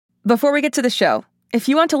Before we get to the show, if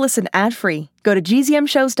you want to listen ad-free, go to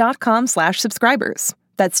gzmshows.com/subscribers.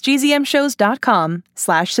 That's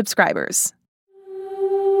gzmshows.com/subscribers.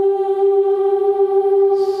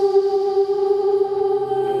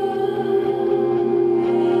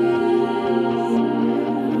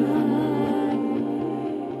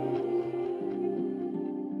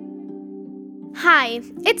 Hi,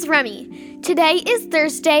 it's Remy. Today is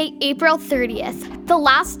Thursday, April 30th, the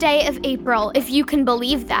last day of April, if you can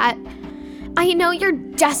believe that. I know you're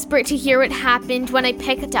desperate to hear what happened when I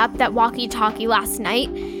picked up that walkie-talkie last night,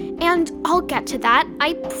 and I'll get to that,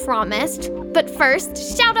 I promised. But first,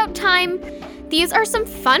 shout-out time! These are some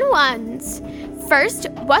fun ones. First,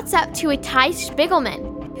 what's up to Itai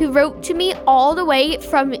Spiegelman, who wrote to me all the way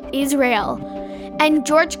from Israel, and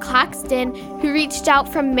George Claxton, who reached out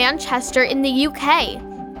from Manchester in the UK.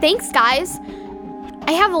 Thanks, guys.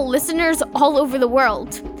 I have listeners all over the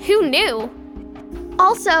world. Who knew?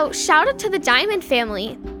 Also, shout out to the Diamond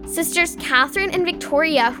family, sisters Catherine and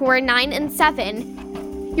Victoria, who are 9 and 7.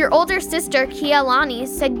 Your older sister, Kialani,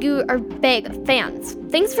 said you are big fans.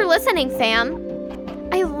 Thanks for listening, fam.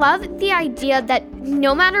 I love the idea that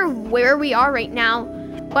no matter where we are right now,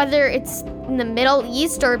 whether it's in the Middle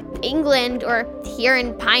East or England or here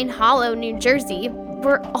in Pine Hollow, New Jersey,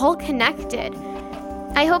 we're all connected.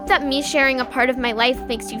 I hope that me sharing a part of my life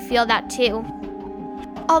makes you feel that too.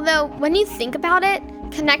 Although, when you think about it,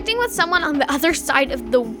 connecting with someone on the other side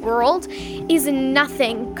of the world is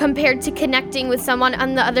nothing compared to connecting with someone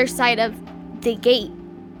on the other side of the gate.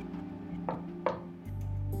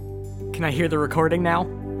 Can I hear the recording now?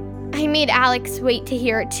 I made Alex wait to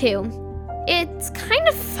hear it too. It's kind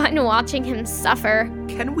of fun watching him suffer.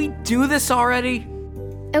 Can we do this already?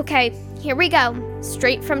 Okay, here we go.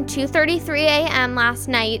 Straight from 2:33 a.m. last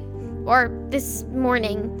night, or this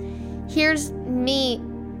morning. Here's me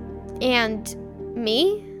and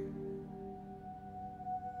me?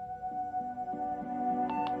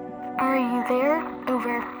 Are you there?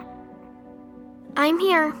 Over. I'm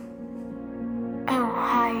here. Oh,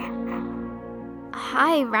 hi.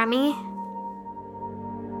 Hi, Remy.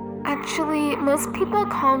 Actually, most people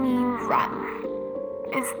call me Rem.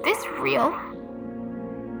 Is this real?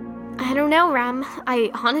 I don't know, Rem.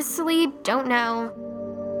 I honestly don't know.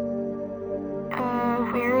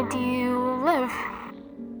 Where do you live?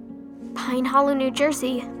 Pine Hollow, New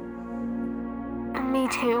Jersey. Me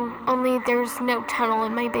too, only there's no tunnel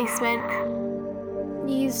in my basement.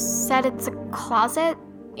 You said it's a closet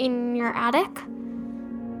in your attic?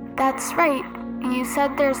 That's right. You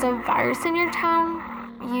said there's a virus in your town?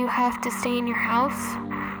 You have to stay in your house?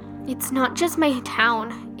 It's not just my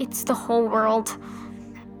town, it's the whole world.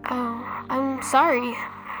 Oh, I'm sorry.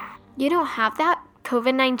 You don't have that?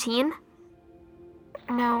 COVID-19?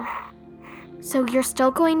 No. So you're still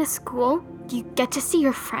going to school? You get to see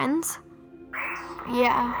your friends?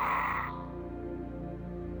 Yeah.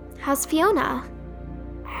 How's Fiona?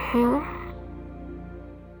 Who?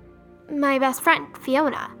 My best friend,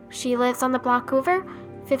 Fiona. She lives on the block over,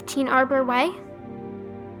 15 Arbor Way.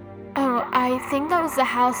 Oh, I think that was the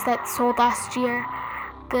house that sold last year.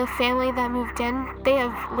 The family that moved in, they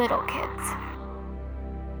have little kids.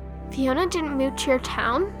 Fiona didn't move to your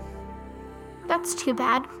town? That's too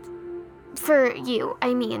bad. For you,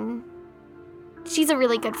 I mean. She's a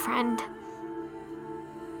really good friend.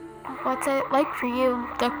 What's it like for you,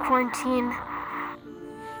 the quarantine?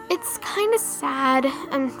 It's kind of sad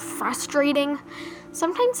and frustrating.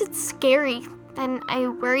 Sometimes it's scary, and I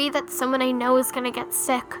worry that someone I know is gonna get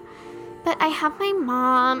sick. But I have my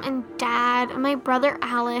mom and dad and my brother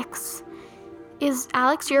Alex. Is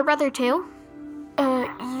Alex your brother too?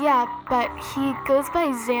 Yeah, but he goes by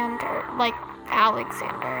Xander, like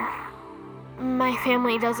Alexander. My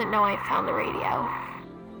family doesn't know I found the radio.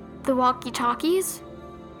 The walkie-talkies?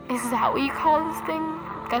 Is that what you call this thing?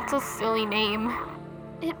 That's a silly name.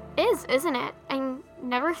 It is, isn't it? I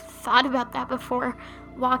never thought about that before.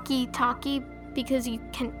 Walkie-talkie, because you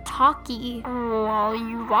can talkie. Well,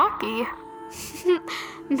 you walkie.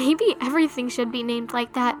 Maybe everything should be named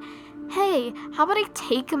like that. Hey, how about I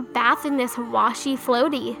take a bath in this washy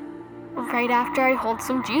floaty? Right after I hold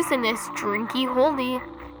some juice in this drinky holdy.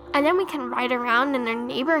 And then we can ride around in our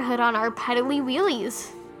neighborhood on our pedally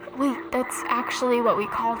wheelies. Wait, that's actually what we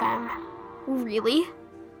call them. Really?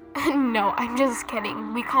 No, I'm just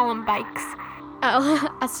kidding. We call them bikes. Oh,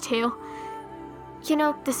 us too. You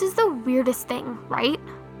know, this is the weirdest thing, right?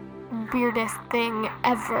 Weirdest thing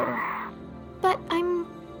ever. But I'm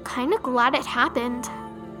kind of glad it happened.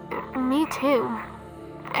 Me too.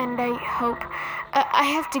 And I hope... I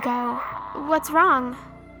have to go. What's wrong?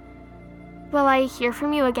 Will I hear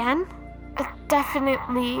from you again?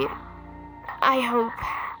 Definitely. I hope.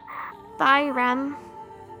 Bye, Rem.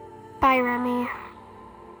 Bye, Remy.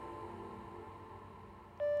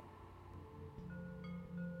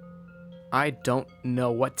 I don't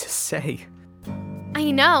know what to say.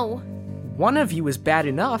 I know. One of you is bad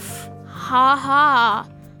enough. Ha ha.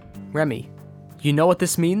 Remy, you know what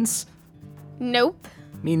this means? Nope.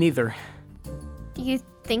 Me neither. Do you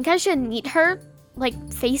think I should meet her, like,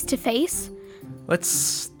 face to face?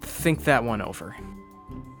 Let's think that one over.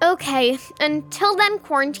 Okay, until then,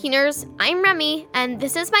 quarantiners, I'm Remy, and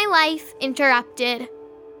this is my life interrupted.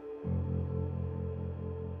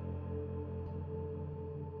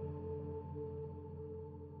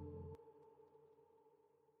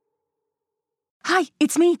 Hi,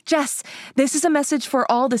 it's me, Jess. This is a message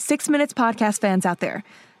for all the 6 Minutes podcast fans out there.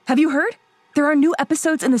 Have you heard? There are new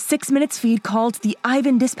episodes in the 6 Minutes feed called the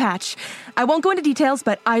Ivan Dispatch. I won't go into details,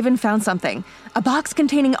 but Ivan found something. A box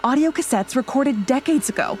containing audio cassettes recorded decades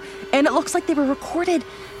ago, and it looks like they were recorded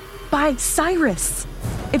by Cyrus.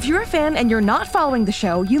 If you're a fan and you're not following the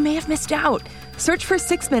show, you may have missed out. Search for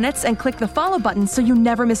 6 Minutes and click the follow button so you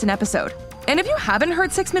never miss an episode. And if you haven't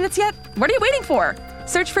heard 6 Minutes yet, what are you waiting for?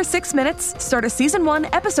 Search for 6 Minutes, start a Season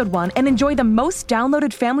 1, Episode 1, and enjoy the most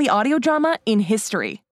downloaded family audio drama in history.